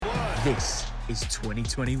This is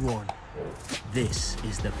 2021. This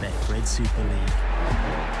is the Betfred Super League.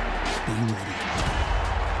 Be ready.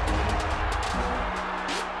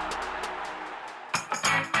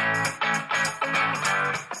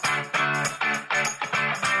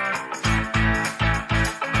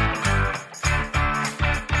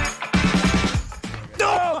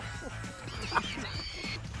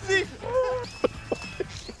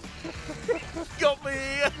 Got me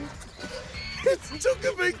here. It took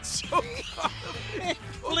a big chunk out of me.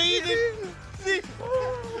 Bleeding.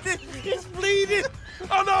 It's bleeding.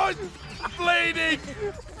 Oh no, it's bleeding.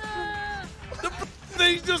 The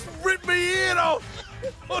thing just ripped me ear off.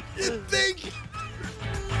 What do you think?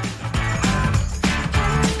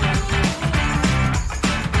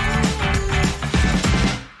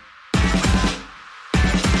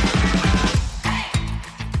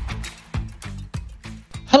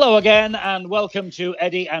 Hello again, and welcome to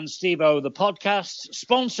Eddie and Steve-O, the podcast,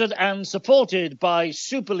 sponsored and supported by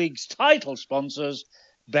Super League's title sponsors,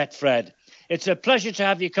 Betfred. It's a pleasure to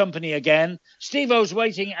have your company again. Steve-O's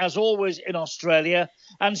waiting, as always, in Australia.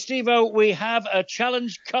 And Steve-O, we have a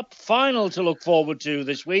Challenge Cup final to look forward to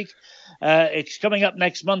this week. It's coming up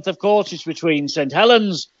next month, of course. It's between St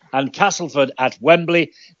Helens and Castleford at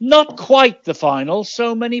Wembley. Not quite the final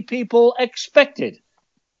so many people expected.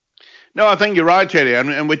 No, I think you're right, Eddie,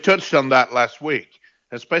 and we touched on that last week,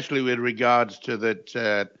 especially with regards to that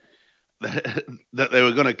that they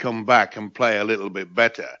were going to come back and play a little bit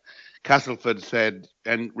better. Castleford said,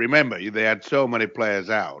 and remember, they had so many players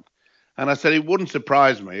out, and I said it wouldn't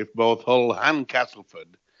surprise me if both Hull and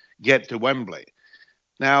Castleford get to Wembley.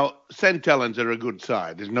 Now, St Helens are a good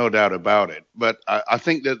side, there's no doubt about it, but I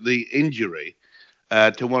think that the injury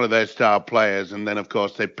to one of their star players, and then, of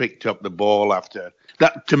course, they picked up the ball after.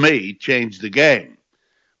 That, to me, changed the game.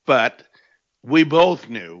 But we both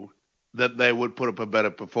knew that they would put up a better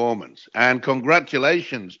performance. And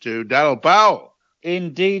congratulations to Daryl Powell.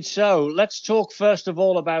 Indeed so. Let's talk first of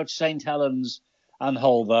all about St Helens and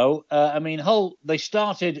Hull, though. Hull, they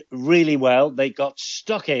started really well. They got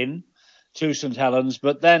stuck in to St Helens,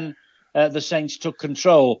 but then the Saints took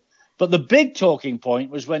control. But the big talking point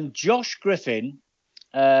was when Josh Griffin,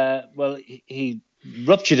 he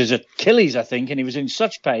ruptured his Achilles, I think, and he was in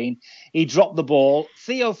such pain, he dropped the ball.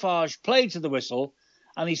 Theo Farge played to the whistle,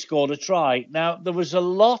 and he scored a try. Now, there was a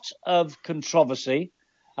lot of controversy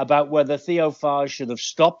about whether Theo Farge should have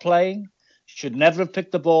stopped playing, should never have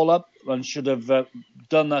picked the ball up, and should have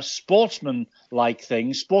done a sportsmanship-like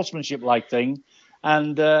thing,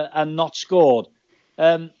 and not scored.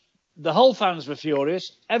 The Hull fans were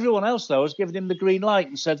furious. Everyone else, though, has given him the green light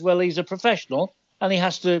and said, well, he's a professional, and he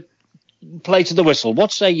has to play to the whistle.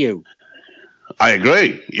 What say you? I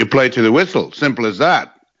agree. You play to the whistle. Simple as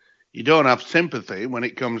that. You don't have sympathy when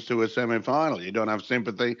it comes to a semi-final. You don't have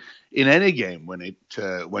sympathy in any game when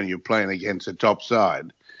you're playing against a top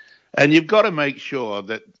side. And you've got to make sure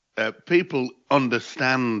that people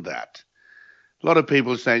understand that. A lot of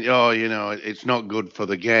people saying, it's not good for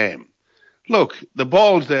the game. Look, the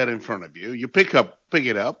ball's there in front of you. You pick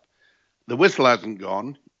it up. The whistle hasn't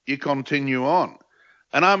gone. You continue on.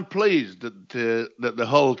 And I'm pleased that the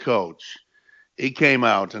Hull coach, he came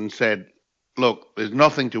out and said, look, there's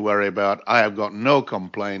nothing to worry about. I have got no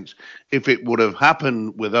complaints. If it would have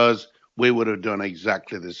happened with us, we would have done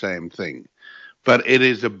exactly the same thing. But it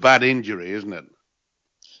is a bad injury, isn't it?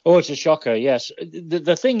 Oh, it's a shocker, yes.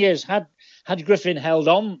 The thing is, had Griffin held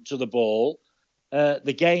on to the ball,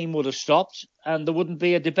 the game would have stopped and there wouldn't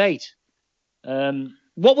be a debate.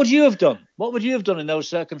 What would you have done? What would you have done in those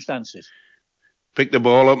circumstances? Pick the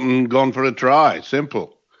ball up and gone for a try.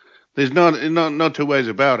 Simple. There's no two ways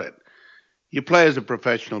about it. You play as a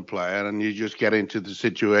professional player and you just get into the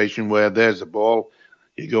situation where there's a ball,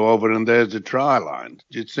 you go over and there's a try line.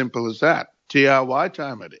 It's simple as that. TRY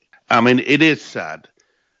time at it. I mean, it is sad.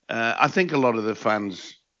 I think a lot of the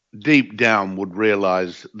fans deep down would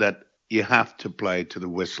realise that you have to play to the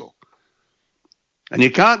whistle. And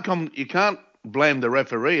you can't blame the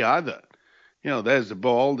referee either. There's the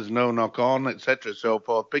ball, there's no knock on, etc., so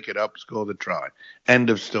forth. Pick it up, score the try.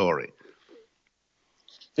 End of story.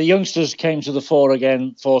 The youngsters came to the fore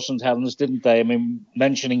again for St Helens, didn't they? I mean,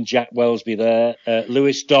 mentioning Jack Welsby there,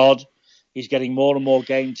 Lewis Dodd, he's getting more and more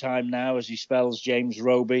game time now as he spells James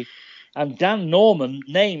Roby. And Dan Norman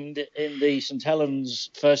named in the St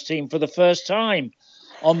Helens first team for the first time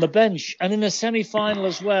on the bench and in a semi-final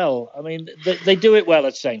as well. I mean, they do it well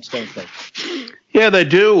at Saints, don't they? Yeah, they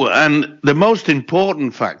do. And the most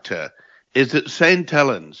important factor is that St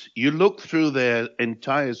Helens, you look through their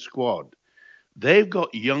entire squad, they've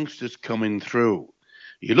got youngsters coming through.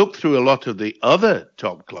 You look through a lot of the other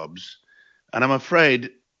top clubs, and I'm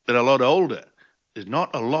afraid they're a lot older. There's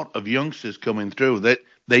not a lot of youngsters coming through.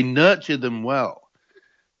 They nurture them well.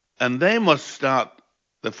 And they must start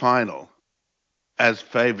the final as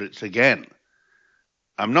favourites again.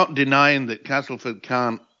 I'm not denying that Castleford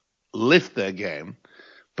can't lift their game,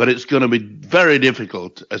 but it's going to be very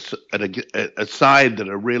difficult at a side that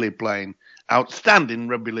are really playing outstanding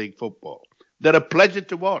rugby league football. They're a pleasure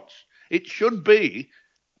to watch. It should be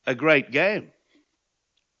a great game.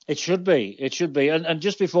 It should be. It should be. And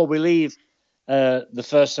just before we leave the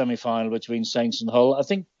first semi-final between Saints and Hull, I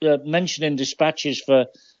think mentioning dispatches for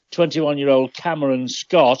 21-year-old Cameron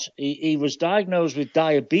Scott, he was diagnosed with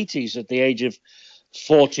diabetes at the age of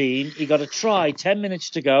 14. He got a try, 10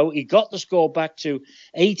 minutes to go. He got the score back to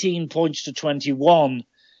 18 points to 21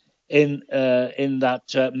 in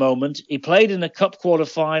that moment. He played in a cup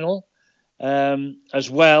quarter-final as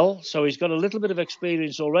well, so he's got a little bit of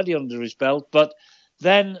experience already under his belt. But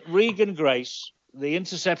then Regan Grace, the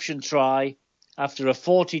interception try after a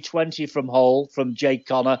 40-20 from Hull, from Jake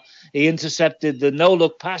Connor. He intercepted the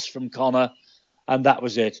no-look pass from Connor, and that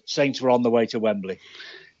was it. Saints were on the way to Wembley.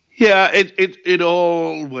 Yeah, it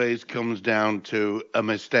always comes down to a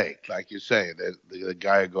mistake, like you say. The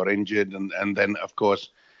guy got injured, and then, of course,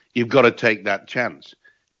 you've got to take that chance.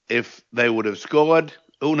 If they would have scored,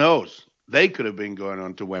 who knows? They could have been going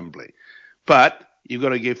on to Wembley. But you've got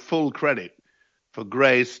to give full credit for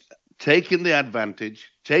Grace taking the advantage,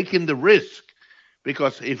 taking the risk,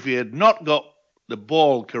 because if he had not got the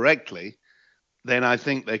ball correctly, then I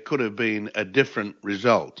think there could have been a different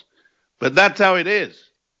result. But that's how it is.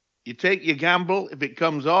 You take your gamble. If it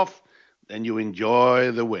comes off, then you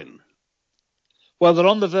enjoy the win. Well, they're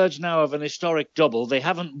on the verge now of an historic double. They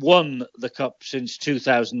haven't won the Cup since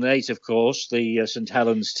 2008, of course, the St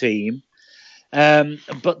Helens team.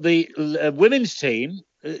 But the women's team,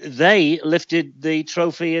 they lifted the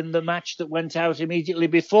trophy in the match that went out immediately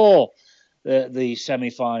before the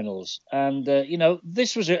semi-finals. And,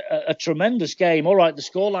 this was a tremendous game. All right, the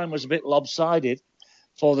scoreline was a bit lopsided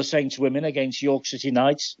for the Saints women against York City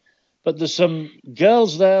Knights. But there's some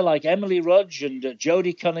girls there like Emily Rudge and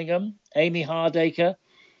Jodie Cunningham, Amy Hardacre.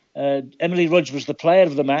 Emily Rudge was the player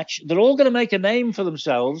of the match. They're all going to make a name for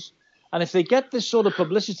themselves. And if they get this sort of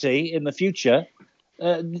publicity in the future,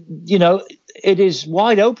 it is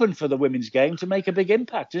wide open for the women's game to make a big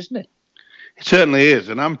impact, isn't it? It certainly is.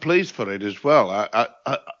 And I'm pleased for it as well.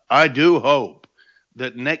 I do hope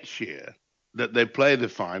that next year that they play the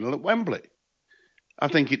final at Wembley. I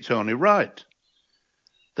think it's only right.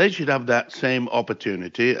 They should have that same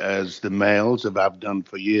opportunity as the males have done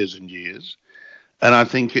for years and years. And I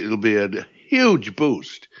think it'll be a huge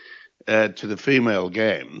boost to the female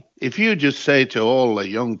game. If you just say to all the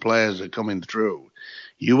young players that are coming through,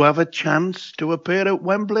 you have a chance to appear at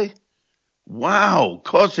Wembley? Wow, of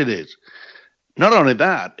course it is. Not only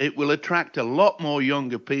that, it will attract a lot more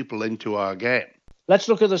younger people into our game. Let's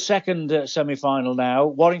look at the second semi-final now.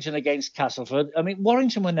 Warrington against Castleford. I mean,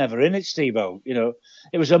 Warrington were never in it, Steve-O.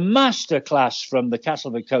 It was a masterclass from the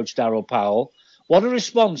Castleford coach, Darryl Powell. What a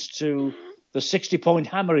response to the 60-point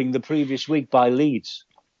hammering the previous week by Leeds.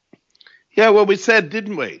 Yeah, well, we said,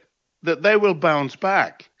 didn't we, that they will bounce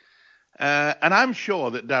back. And I'm sure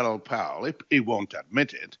that Darryl Powell, he won't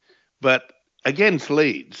admit it, but against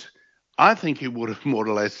Leeds, I think he would have more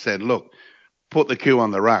or less said, look, put the cue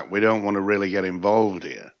on the rack. We don't want to really get involved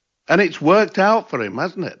here. And it's worked out for him,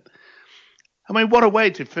 hasn't it? I mean, what a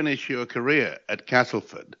way to finish your career at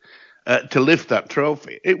Castleford, to lift that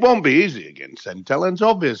trophy. It won't be easy against St Helens,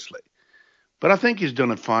 obviously. But I think he's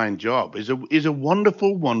done a fine job. He's a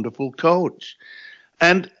wonderful, wonderful coach.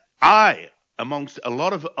 And I, amongst a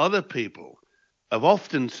lot of other people, have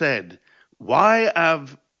often said, why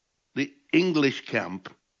have the English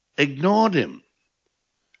camp ignored him?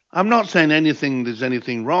 I'm not saying there's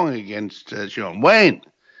anything wrong against Sean Wayne,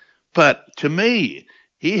 but to me,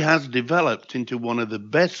 he has developed into one of the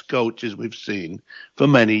best coaches we've seen for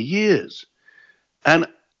many years. And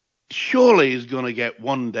surely he's going to get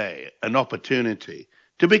one day an opportunity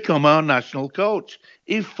to become our national coach.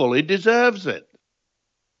 He fully deserves it.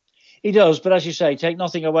 He does, but as you say, take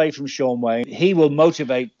nothing away from Sean Wayne. He will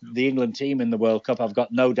motivate the England team in the World Cup. I've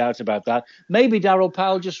got no doubt about that. Maybe Darryl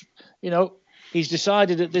Powell just, he's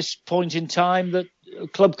decided at this point in time that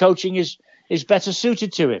club coaching is better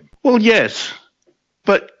suited to him. Well, yes,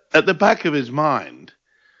 but at the back of his mind,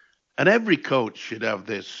 and every coach should have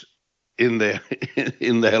this in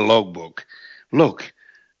their logbook. Look,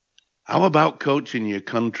 how about coaching your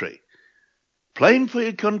country? Playing for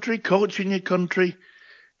your country, coaching your country,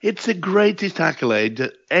 it's the greatest accolade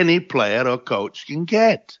that any player or coach can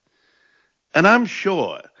get. And I'm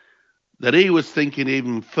sure that he was thinking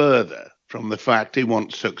even further from the fact he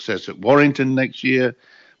wants success at Warrington next year,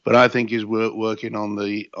 but I think he's working on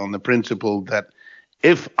the principle that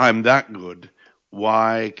if I'm that good,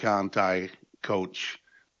 why can't I coach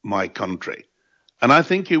my country? And I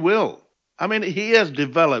think he will. I mean, he has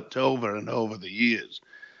developed over and over the years.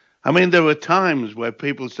 I mean, there were times where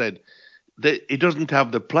people said that he doesn't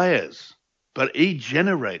have the players, but he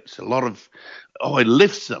generates a lot of, he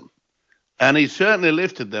lifts them. And he certainly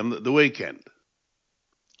lifted them at the weekend.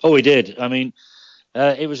 Oh, he did. I mean,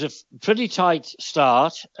 it was a pretty tight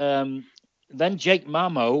start. Then Jake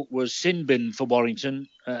Mamo was sin-binned for Warrington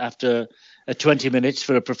after 20 minutes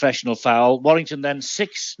for a professional foul. Warrington then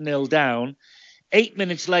 6-0 down. 8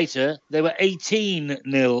 minutes later, they were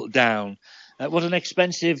 18-0 down. What an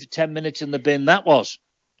expensive 10 minutes in the bin that was.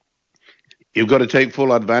 You've got to take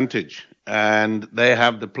full advantage, and they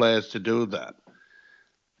have the players to do that.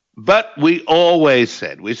 But we always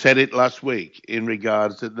said, we said it last week in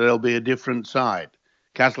regards that there'll be a different side.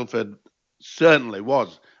 Castleford certainly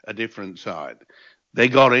was a different side. They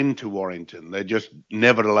got into Warrington. They just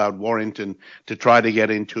never allowed Warrington to try to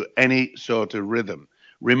get into any sort of rhythm.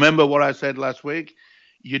 Remember what I said last week?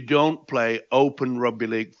 You don't play open rugby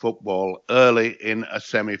league football early in a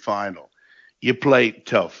semi-final. You play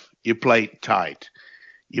tough. You play tight.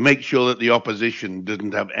 You make sure that the opposition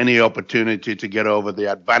doesn't have any opportunity to get over the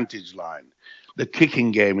advantage line. The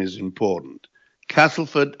kicking game is important.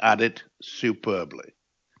 Castleford had it superbly.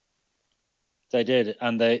 They did,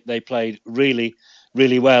 and they played really,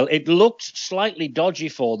 really well. It looked slightly dodgy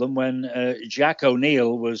for them when Jack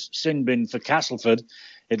O'Neill was sin-binned for Castleford.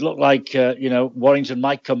 It looked like, Warrington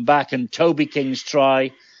might come back, and Toby King's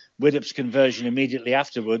try, Widdop's conversion immediately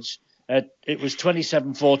afterwards. It was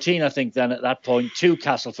 27-14, I think, then at that point, to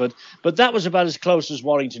Castleford. But that was about as close as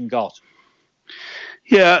Warrington got.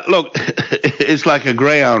 Yeah, look, it's like a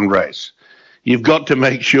greyhound race. You've got to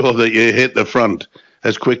make sure that you hit the front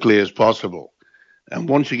as quickly as possible. And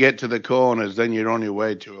once you get to the corners, then you're on your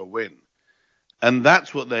way to a win. And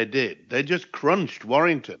that's what they did. They just crunched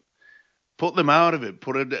Warrington, put them out of it,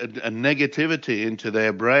 put a negativity into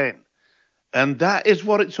their brain. And that is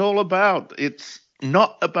what it's all about. It's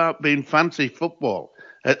not about being fancy football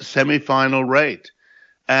at semi-final rate.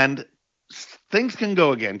 And things can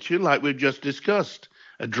go against you, like we've just discussed.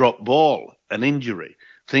 A drop ball, an injury,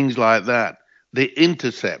 things like that. The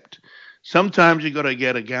intercept. Sometimes you've got to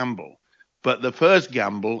get a gamble. But the first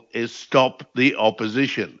gamble is stop the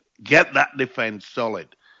opposition. Get that defence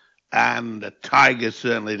solid. And the Tigers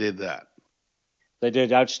certainly did that. They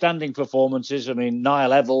did outstanding performances. I mean, Niall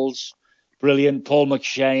Evalds, brilliant. Paul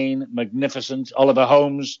McShane, magnificent. Oliver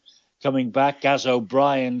Holmes coming back. Gaz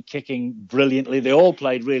O'Brien kicking brilliantly. They all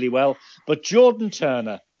played really well. But Jordan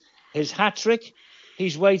Turner, his hat-trick,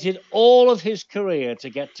 he's waited all of his career to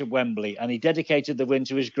get to Wembley, and he dedicated the win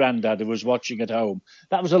to his granddad who was watching at home.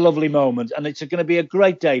 That was a lovely moment, and it's going to be a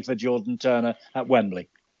great day for Jordan Turner at Wembley.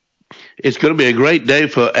 It's going to be a great day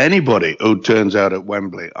for anybody who turns out at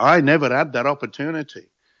Wembley. I never had that opportunity.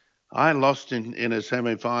 I lost in a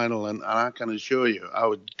semi-final, and I can assure you, I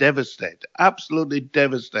was devastated, absolutely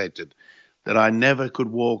devastated, that I never could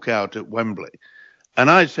walk out at Wembley. And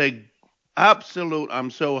I say, I'm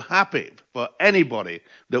so happy for anybody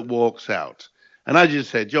that walks out. And I just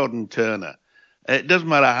said, Jordan Turner, it doesn't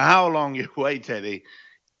matter how long you wait, Eddie,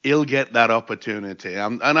 he'll get that opportunity.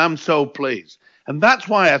 And I'm so pleased. And that's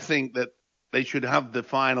why I think that they should have the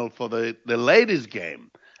final for the ladies' game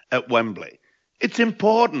at Wembley. It's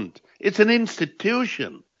important. It's an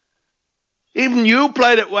institution. Even you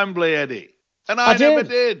played at Wembley, Eddie. And I never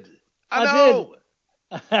did. I know.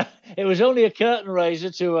 Did. It was only a curtain raiser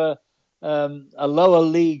to a lower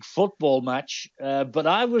league football match, but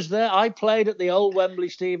I was there. I played at the old Wembley,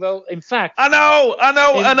 Steve-O. In fact, I know,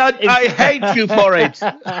 and I hate you for it.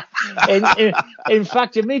 In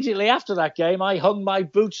fact, immediately after that game, I hung my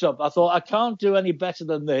boots up. I thought, I can't do any better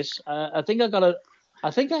than this. I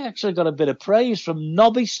think I actually got a bit of praise from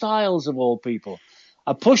Nobby Stiles, of all people.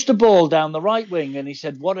 I pushed the ball down the right wing, and he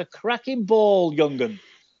said, "What a cracking ball, young'un."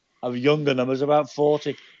 I was about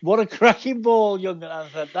 40. What a cracking ball, young'un. I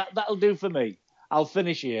said, that'll do for me. I'll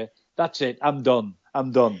finish here. That's it. I'm done.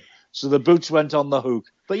 So the boots went on the hook.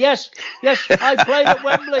 But yes, I played at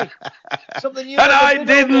Wembley. Something you and I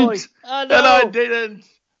didn't. I know. And I didn't.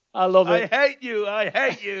 I love it. I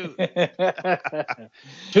hate you.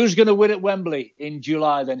 Who's going to win at Wembley in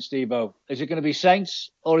July then, Steve-O? Is it going to be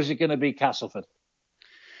Saints or is it going to be Castleford?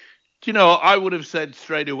 Do you know, I would have said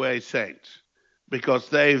straight away Saints, because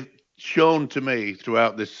they've shown to me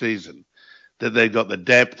throughout this season that they've got the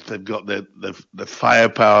depth, they've got the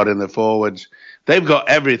firepower in the forwards. They've got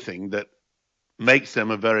everything that makes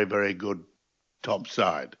them a very, very good top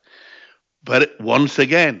side. But once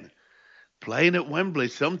again, playing at Wembley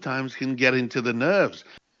sometimes can get into the nerves,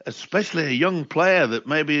 especially a young player that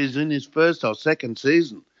maybe is in his first or second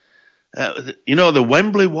season. The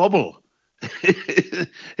Wembley wobble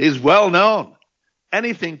is well known.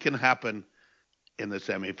 Anything can happen in the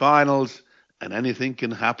semi-finals and anything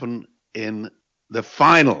can happen in the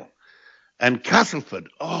final. And Castleford,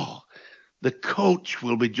 the coach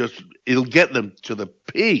will be he'll get them to the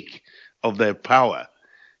peak of their power.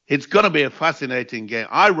 It's going to be a fascinating game.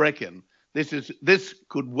 I reckon this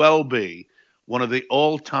could well be one of the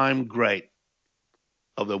all-time great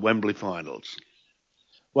of the Wembley finals.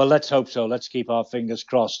 Well, let's hope so. Let's keep our fingers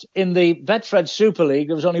crossed. In the Betfred Super League,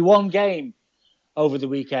 there was only one game over the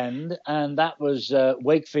weekend, and that was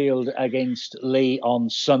Wakefield against Leigh on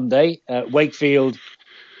Sunday. Wakefield,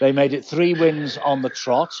 they made it 3 wins on the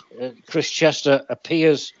trot. Chris Chester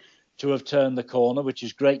appears to have turned the corner, which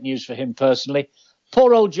is great news for him personally.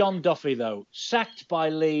 Poor old John Duffy, though, sacked by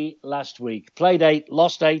Leigh last week. Played 8,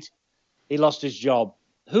 lost 8. He lost his job.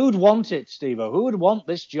 Who'd want it, Steve-O? Who would want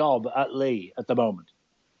this job at Leigh at the moment?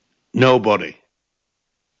 Nobody.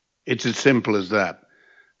 It's as simple as that.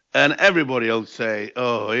 And everybody will say,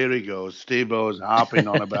 oh, here he goes. Steve-O's harping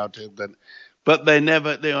on about it. But they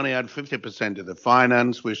only had 50% of the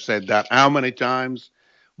finance. We've said that how many times?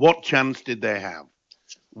 What chance did they have?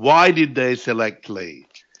 Why did they select Leigh?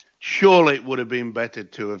 Surely it would have been better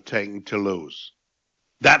to have taken Toulouse.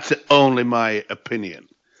 That's only my opinion.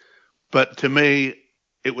 But to me,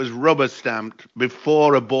 it was rubber stamped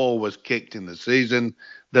before a ball was kicked in the season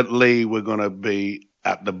that Leigh were going to be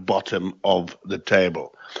at the bottom of the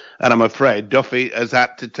table. And I'm afraid Duffy has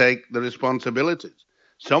had to take the responsibilities.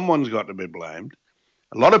 Someone's got to be blamed.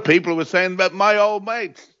 A lot of people were saying that my old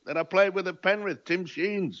mate that I played with at Penrith, Tim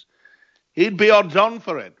Sheens, he'd be odds on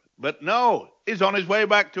for it. But no, he's on his way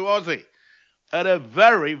back to Aussie at a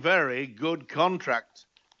very, very good contract.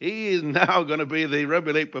 He is now going to be the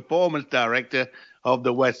Rugby League Performance Director of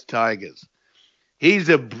the West Tigers. He's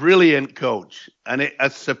a brilliant coach, and it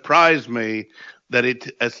has surprised me that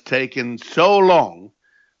it has taken so long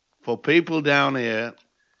for people down here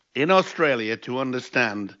in Australia to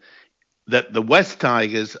understand that the West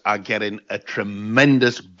Tigers are getting a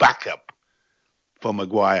tremendous backup for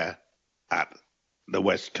Maguire at the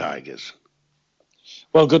West Tigers.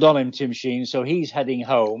 Well, good on him, Tim Sheen. So he's heading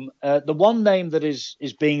home. The one name that is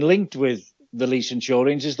being linked with the Leigh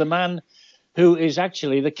Centurions is the man who is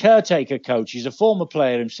actually the caretaker coach. He's a former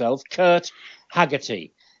player himself, Kurt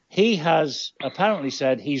Haggerty. He has apparently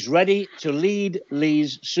said he's ready to lead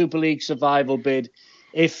Leigh's Super League survival bid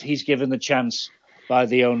if he's given the chance by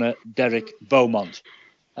the owner, Derek Beaumont.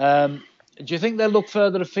 Do you think they'll look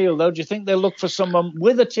further afield, though? Do you think they'll look for someone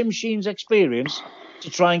with a Tim Sheen's experience to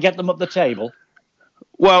try and get them up the table?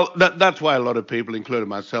 Well, that's why a lot of people, including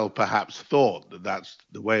myself, perhaps thought that that's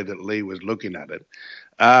the way that Leigh was looking at it.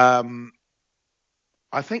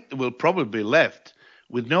 I think they will probably be left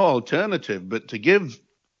with no alternative but to give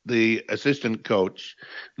the assistant coach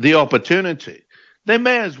the opportunity. They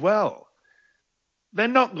may as well. They're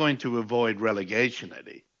not going to avoid relegation,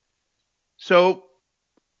 Eddie. So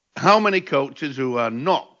how many coaches who are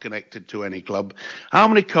not connected to any club, how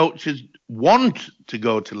many coaches want to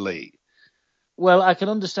go to Leigh? Well, I can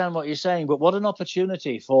understand what you're saying, but what an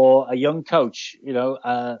opportunity for a young coach,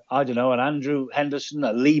 I don't know, an Andrew Henderson,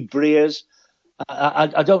 a Lee Breers,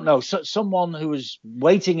 I don't know, someone who was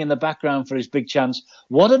waiting in the background for his big chance.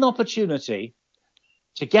 What an opportunity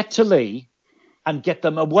to get to Leigh and get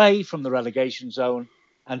them away from the relegation zone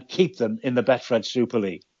and keep them in the Betfred Super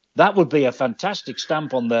League. That would be a fantastic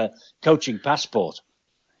stamp on their coaching passport.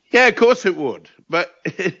 Yeah, of course it would. But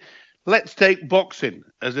let's take boxing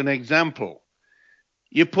as an example.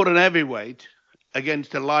 You put an heavyweight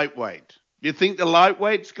against a lightweight. You think the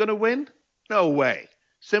lightweight's going to win? No way.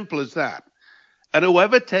 Simple as that. And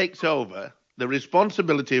whoever takes over the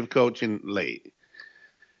responsibility of coaching Leigh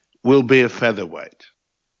will be a featherweight,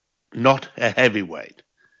 not a heavyweight.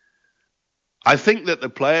 I think that the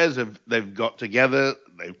players they've got together,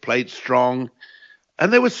 they've played strong,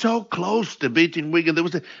 and they were so close to beating Wigan.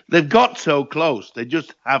 They've got so close, they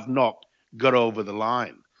just have not got over the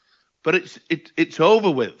line. But it's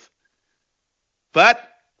over with. But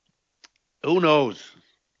who knows?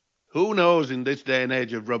 Who knows in this day and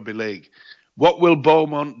age of rugby league? What will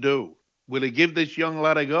Beaumont do? Will he give this young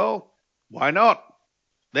lad a go? Why not?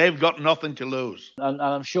 They've got nothing to lose. And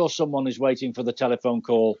I'm sure someone is waiting for the telephone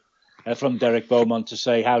call from Derek Beaumont to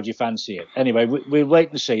say, how do you fancy it? Anyway, we'll wait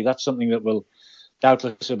and see. That's something that will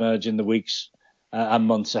doubtless emerge in the weeks and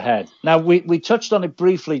months ahead. Now, we touched on it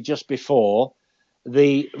briefly just before.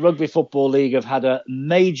 the Rugby Football League have had a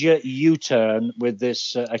major U-turn with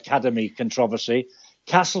this academy controversy.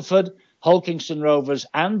 Castleford, Hulkingston Rovers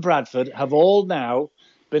and Bradford have all now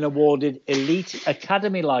been awarded elite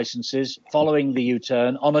academy licenses following the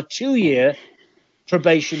U-turn on a 2-year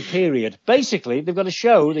probation period. Basically, they've got to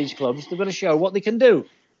show, these clubs, they've got to show what they can do.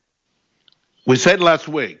 We said last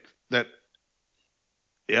week that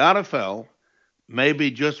the RFL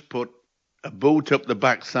maybe just put a boot up the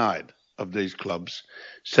backside of these clubs,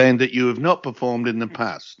 saying that you have not performed in the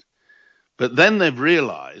past. But then they've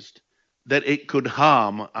realised that it could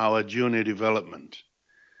harm our junior development.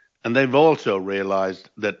 And they've also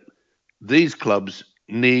realised that these clubs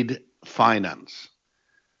need finance.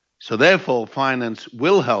 So therefore, finance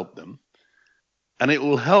will help them, and it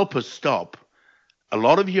will help us stop a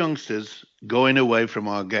lot of youngsters going away from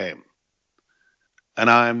our game.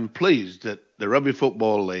 And I'm pleased that the Rugby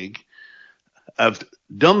Football League have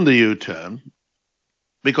done the U-turn,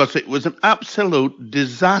 because it was an absolute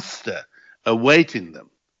disaster awaiting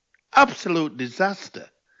them. Absolute disaster.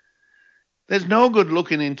 There's no good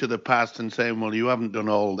looking into the past and saying, well, you haven't done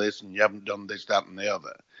all this and you haven't done this, that and the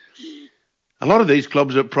other. A lot of these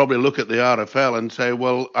clubs would probably look at the RFL and say,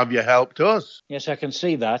 well, have you helped us? Yes, I can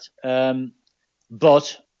see that.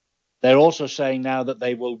 But they're also saying now that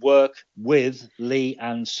they will work with Leigh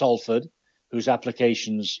and Salford, whose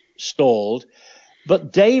applications stalled.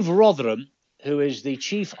 But Dave Rotherham, who is the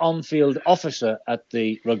chief on-field officer at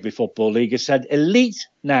the Rugby Football League, has said elite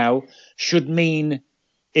now should mean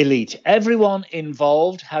elite. Everyone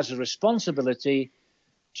involved has a responsibility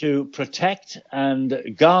to protect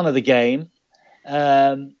and garner the game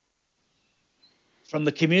from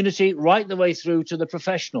the community right the way through to the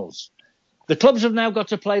professionals. The clubs have now got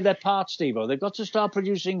to play their part, Steve-O. They've got to start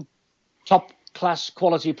producing top-class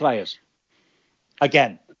quality players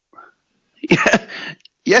again. Yeah.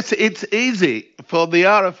 Yes, it's easy for the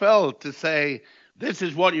RFL to say, this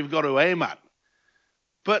is what you've got to aim at.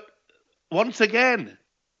 But once again,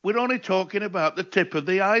 we're only talking about the tip of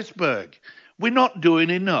the iceberg. We're not doing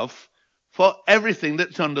enough for everything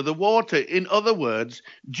that's under the water. In other words,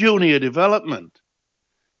 junior development.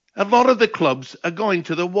 A lot of the clubs are going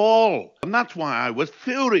to the wall. And that's why I was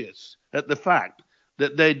furious at the fact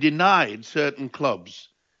that they denied certain clubs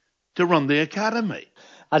to run the academy.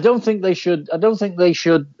 I don't think they should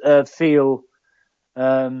feel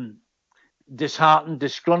disheartened,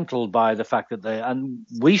 disgruntled by the fact that and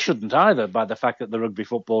we shouldn't either, by the fact that the Rugby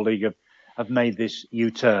Football League have made this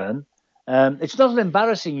U-turn. It's not an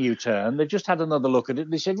embarrassing U-turn. They've just had another look at it.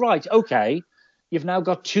 They said, right, okay, you've now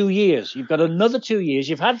got 2 years. You've got another 2 years.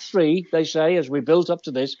 You've had 3, they say, as we built up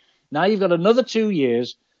to this. Now you've got another 2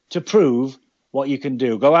 years to prove what you can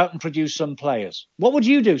do. Go out and produce some players. What would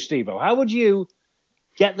you do, Steve-O? How would you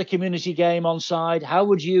get the community game on side? How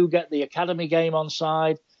would you get the academy game on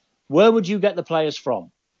side? Where would you get the players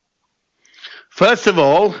from? First of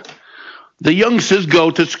all, the youngsters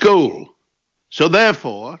go to school. So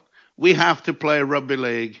therefore, we have to play rugby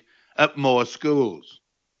league at more schools.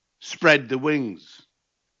 Spread the wings.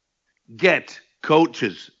 Get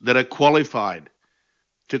coaches that are qualified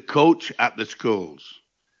to coach at the schools.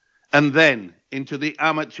 And then into the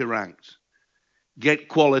amateur ranks. Get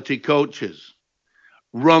quality coaches.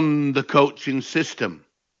 Run the coaching system.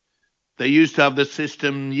 They used to have the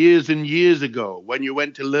system years and years ago when you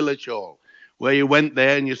went to Lilleshall, where you went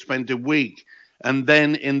there and you spent a week. And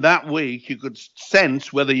then in that week, you could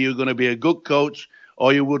sense whether you're going to be a good coach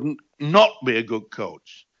or you wouldn't not be a good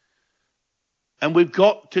coach. And we've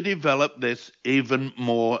got to develop this even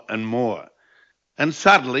more and more. And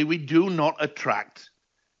sadly, we do not attract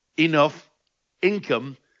enough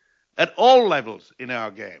income at all levels in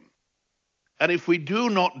our game. And if we do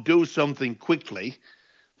not do something quickly,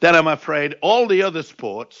 then I'm afraid all the other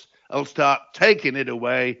sports will start taking it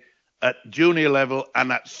away at junior level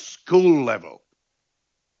and at school level.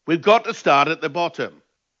 We've got to start at the bottom,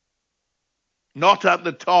 not at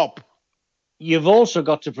the top. You've also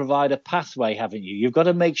got to provide a pathway, haven't you? You've got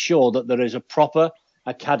to make sure that there is a proper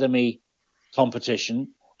academy competition.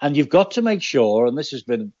 And you've got to make sure, and this has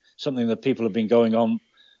been something that people have been going on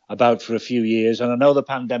about for a few years, and I know the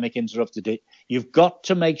pandemic interrupted it, you've got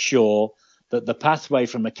to make sure that the pathway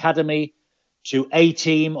from academy to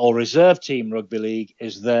A-team or reserve team rugby league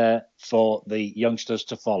is there for the youngsters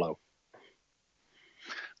to follow.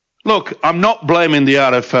 Look, I'm not blaming the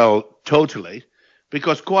RFL totally,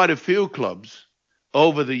 because quite a few clubs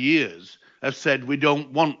over the years have said we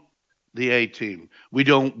don't want the A-team, we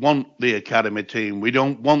don't want the academy team, we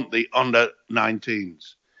don't want the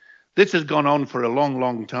under-19s. This has gone on for a long,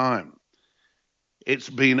 long time. It's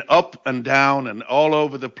been up and down and all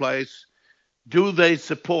over the place. do they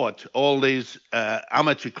support all these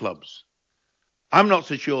amateur clubs? I'm not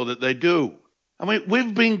so sure that they do. I mean,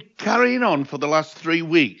 we've been carrying on for the last 3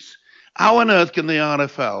 weeks. How on earth can the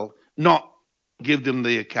RFL not give them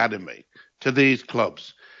the academy to these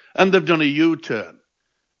clubs? And they've done a U-turn.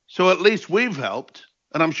 So at least we've helped.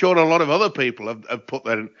 And I'm sure a lot of other people have put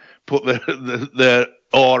their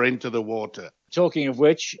oar into the water. Talking of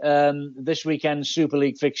which, this weekend's Super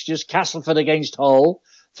League fixtures, Castleford against Hull,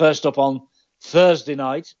 first up on Thursday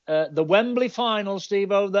night. The Wembley final,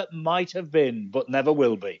 Steve-O, that might have been, but never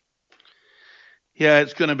will be. Yeah,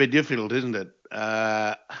 it's going to be difficult, isn't it?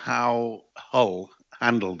 How Hull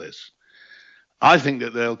handle this. I think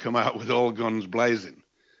that they'll come out with all guns blazing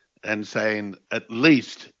and saying, at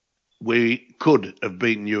least we could have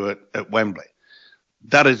beaten you at Wembley.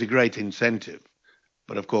 That is a great incentive.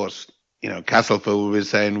 But of course, Castleford will be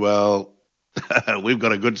saying, well, we've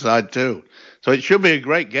got a good side too. So it should be a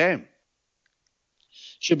great game.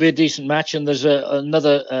 Should be a decent match. And there's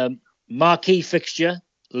another marquee fixture,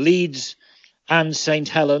 Leeds and St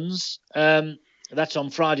Helens. That's on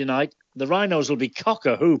Friday night. The Rhinos will be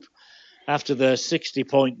cock-a-hoop after the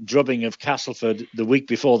 60-point drubbing of Castleford the week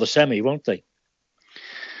before the semi, won't they?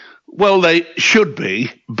 Well, they should be,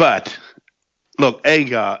 but look,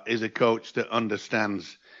 Agar is a coach that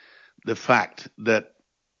understands the fact that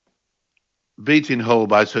beating Hull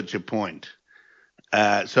by such a point,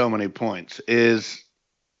 so many points,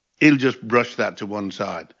 he'll just brush that to one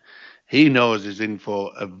side. He knows he's in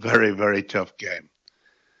for a very, very tough game.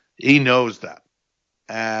 He knows that.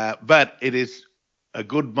 But it is a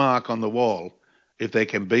good mark on the wall if they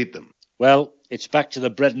can beat them. Well, it's back to the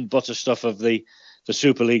bread and butter stuff of the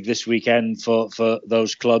Super League this weekend for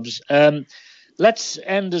those clubs. Let's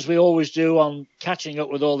end, as we always do, on catching up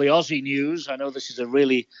with all the Aussie news. I know this is a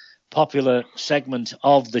really popular segment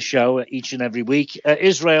of the show each and every week.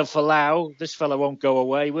 Israel Folau, this fellow won't go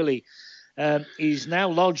away, will he? He's now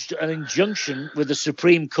lodged an injunction with the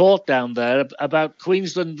Supreme Court down there about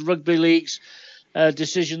Queensland Rugby League's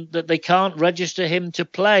decision that they can't register him to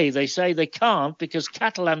play. They say they can't because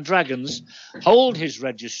Catalan Dragons hold his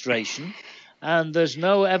registration and there's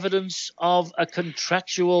no evidence of a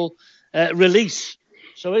contractual release.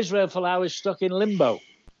 So Israel Folau is stuck in limbo.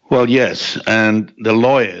 Well, yes, and the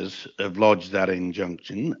lawyers have lodged that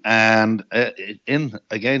injunction and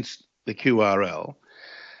against the QRL.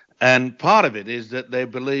 And part of it is that they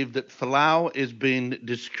believe that Folau is being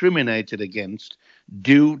discriminated against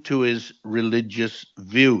due to his religious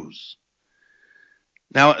views.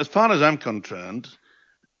 Now, as far as I'm concerned,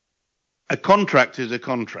 a contract is a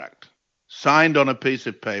contract, signed on a piece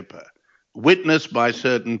of paper, witnessed by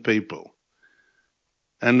certain people.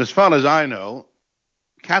 And as far as I know,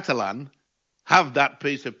 Catalan have that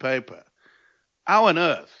piece of paper. How on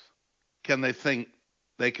earth can they think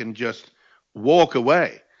they can just walk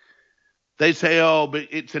away? They say, oh, but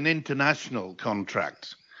it's an international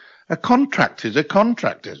contract. A contract is a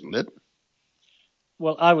contract, isn't it?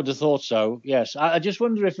 Well, I would have thought so, yes. I just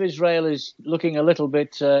wonder if Israel is looking a little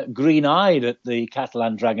bit green-eyed at the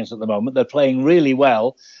Catalan Dragons at the moment. They're playing really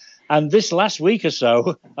well. And this last week or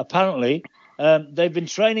so, apparently, they've been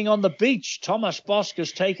training on the beach. Thomas Bosk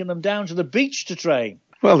has taken them down to the beach to train.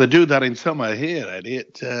 Well, they do that in summer here, Eddie,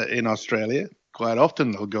 in Australia. Quite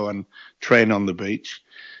often they'll go and train on the beach.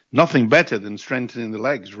 Nothing better than strengthening the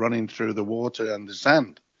legs, running through the water and the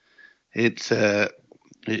sand. It's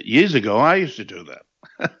years ago I used to do that.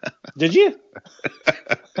 Did you?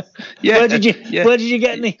 Yeah. Where did you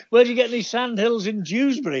get yeah. any sand hills in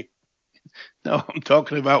Dewsbury? No, I'm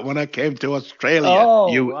talking about when I came to Australia.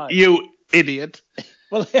 Oh, you idiot.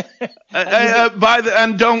 Well,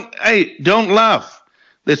 don't laugh.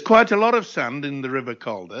 There's quite a lot of sand in the River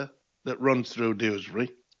Calder that runs through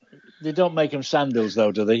Dewsbury. They don't make them sand hills,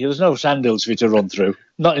 though, do they? There's no sand hills for you to run through.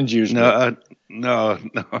 Not in Dewsbury. No.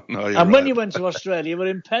 And when you went to Australia, you were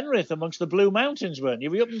in Penrith amongst the Blue Mountains, weren't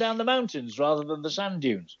you? You were up and down the mountains rather than the sand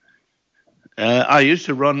dunes. I used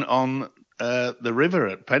to run on the river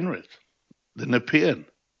at Penrith, the Nepean,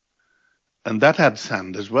 and that had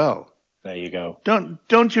sand as well. There you go.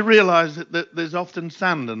 Don't you realise that there's often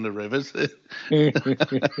sand in the rivers?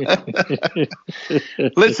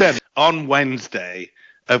 Listen, on Wednesday,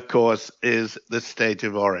 of course, is the State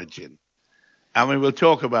of Origin. I mean, we'll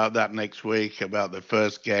talk about that next week, about the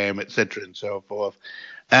first game, etc. and so forth.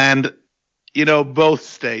 And, both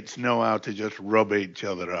states know how to just rub each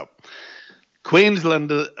other up.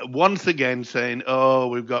 Queensland, once again, saying, oh,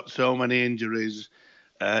 we've got so many injuries.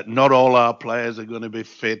 Not all our players are going to be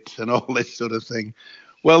fit and all this sort of thing.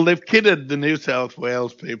 Well, they've kidded the New South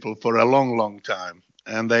Wales people for a long, long time.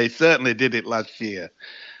 And they certainly did it last year.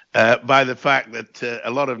 by the fact that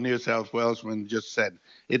a lot of New South Walesmen just said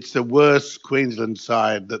it's the worst Queensland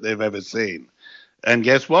side that they've ever seen. And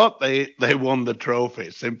guess what? They won the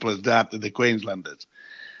trophy. Simple as that, to the Queenslanders.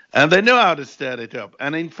 And they know how to stir it up.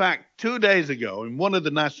 And in fact, 2 days ago, in one of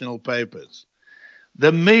the national papers,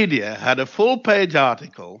 the media had a full-page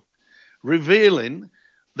article revealing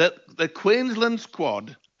that the Queensland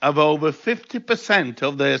squad have over 50%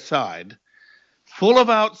 of their side full of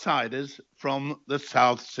outsiders from the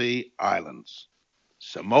South Sea Islands,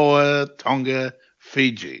 Samoa, Tonga,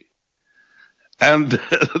 Fiji. And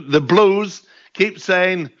the Blues keep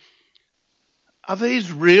saying, are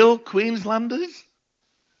these real Queenslanders?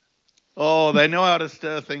 Oh, they know how to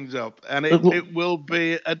stir things up. And it will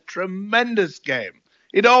be a tremendous game.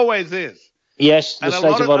 It always is. Yes, the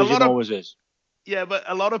State of Origin always is. Yeah, but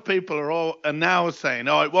a lot of people are now saying,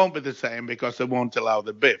 oh, it won't be the same because they won't allow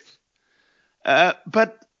the biff.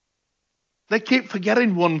 But they keep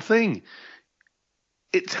forgetting one thing.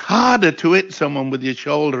 It's harder to hit someone with your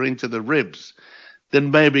shoulder into the ribs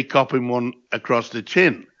than maybe copping one across the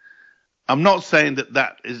chin. I'm not saying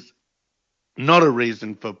that is not a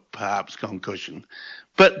reason for perhaps concussion,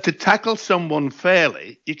 but to tackle someone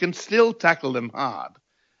fairly, you can still tackle them hard,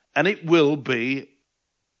 and it will be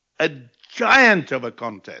a giant of a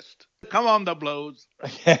contest. Come on, the Blues.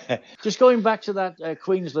 Just going back to that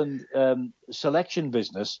Queensland selection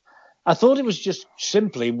business, I thought it was just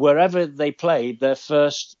simply wherever they played their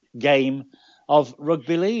first game of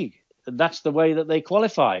rugby league. That's the way that they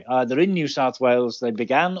qualify. Either in New South Wales they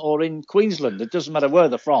began or in Queensland. It doesn't matter where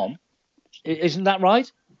they're from. Isn't that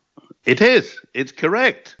right? It is. It's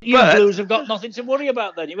correct. You Blues have got nothing to worry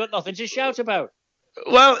about then. You've got nothing to shout about.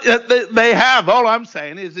 Well, they have. All I'm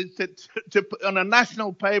saying is to on a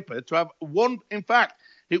national paper to have one. In fact,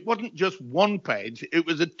 it wasn't just one page. It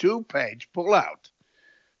was a 2-page pullout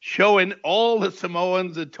showing all the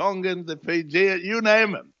Samoans, the Tongans, the Fijians, you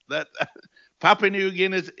name them. That Papua New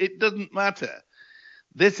Guinea, it doesn't matter.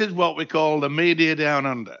 This is what we call the media down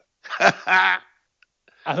under.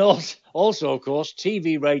 And also, of course,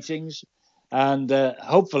 TV ratings and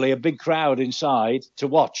hopefully a big crowd inside to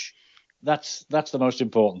watch. That's the most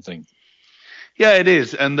important thing. Yeah, it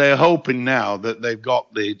is. And they're hoping now that they've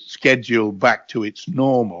got the schedule back to its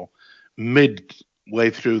normal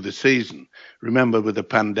midway through the season. Remember, with the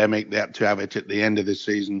pandemic, they had to have it at the end of the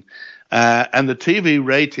season. And the TV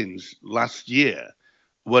ratings last year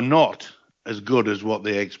were not as good as what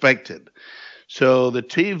they expected. So the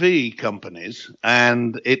TV companies,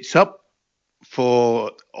 and it's up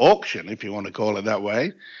for auction, if you want to call it that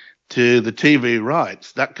way, to the TV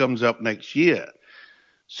rights. That comes up next year.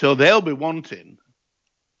 So they'll be wanting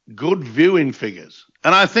good viewing figures.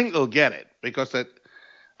 And I think they'll get it because,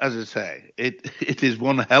 as I say, it is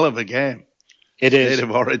one hell of a game. It is. State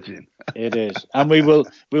of Origin. It is. And we will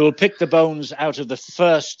pick the bones out of the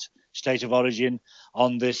first State of Origin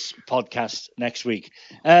on this podcast next week.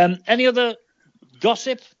 Any other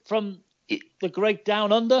gossip from the great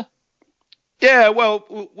Down Under? Yeah,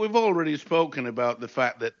 well, we've already spoken about the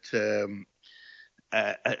fact that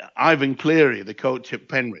Ivan Cleary, the coach at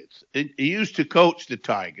Penrith, he used to coach the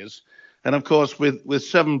Tigers. And, of course, with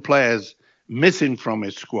 7 players missing from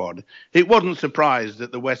his squad, it wasn't surprised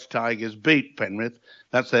that the West Tigers beat Penrith.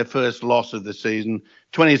 That's their first loss of the season,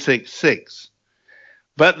 26-6.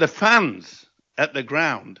 But the fans at the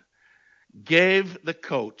ground gave the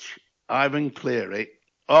coach, Ivan Cleary,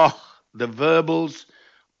 the verbals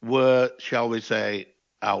were, shall we say,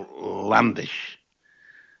 outlandish.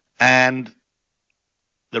 And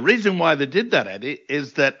the reason why they did that, Eddie,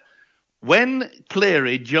 is that when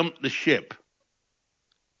Cleary jumped the ship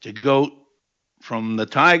to go from the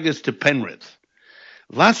Tigers to Penrith,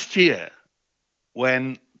 last year,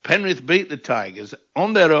 when Penrith beat the Tigers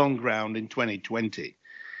on their own ground in 2020,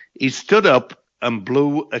 he stood up and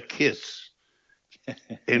blew a kiss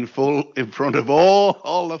in front of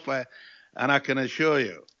all the fans. And I can assure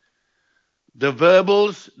you, the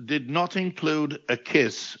verbals did not include a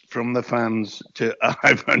kiss from the fans to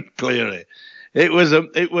Ivan Cleary. It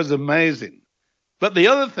was amazing. But the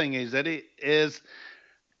other thing is, Eddie, is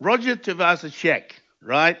Roger Tavasicek,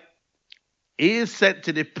 right? He is set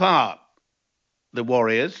to depart the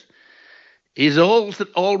Warriors. He's also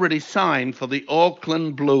already signed for the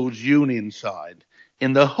Auckland Blues Union side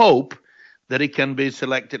in the hope that he can be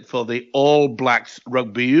selected for the All Blacks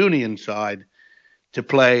Rugby Union side to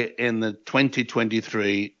play in the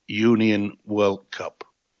 2023 Union World Cup.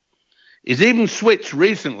 He's even switched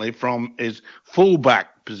recently from his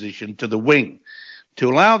fullback position to the wing to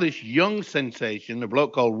allow this young sensation, a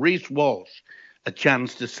bloke called Reece Walsh, a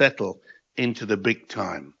chance to settle into the big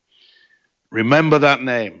time. Remember that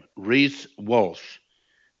name, Reece Walsh.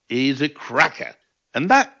 He's a cracker. And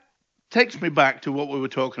that takes me back to what we were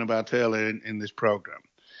talking about earlier in this programme,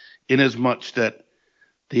 in as much that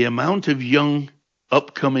the amount of young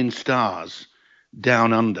upcoming stars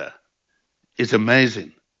down under is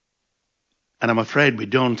amazing. And I'm afraid we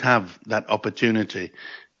don't have that opportunity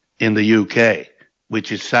in the UK,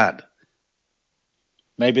 which is sad.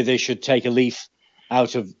 Maybe they should take a leaf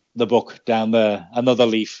out of the book down there, another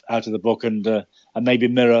leaf out of the book, and maybe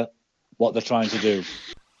mirror what they're trying to do.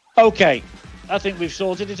 Okay, I think we've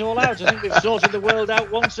sorted it all out. I think we've sorted the world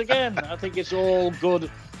out once again. I think it's all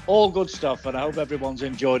good stuff, and I hope everyone's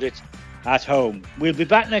enjoyed it at home. We'll be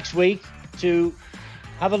back next week to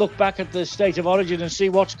have a look back at the State of Origin and see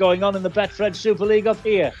what's going on in the Betfred Super League up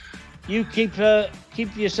here. You keep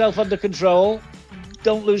yourself under control.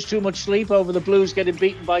 Don't lose too much sleep over the Blues getting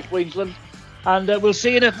beaten by Queensland. And we'll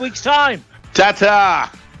see you in a week's time.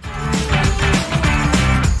 Ta-ta!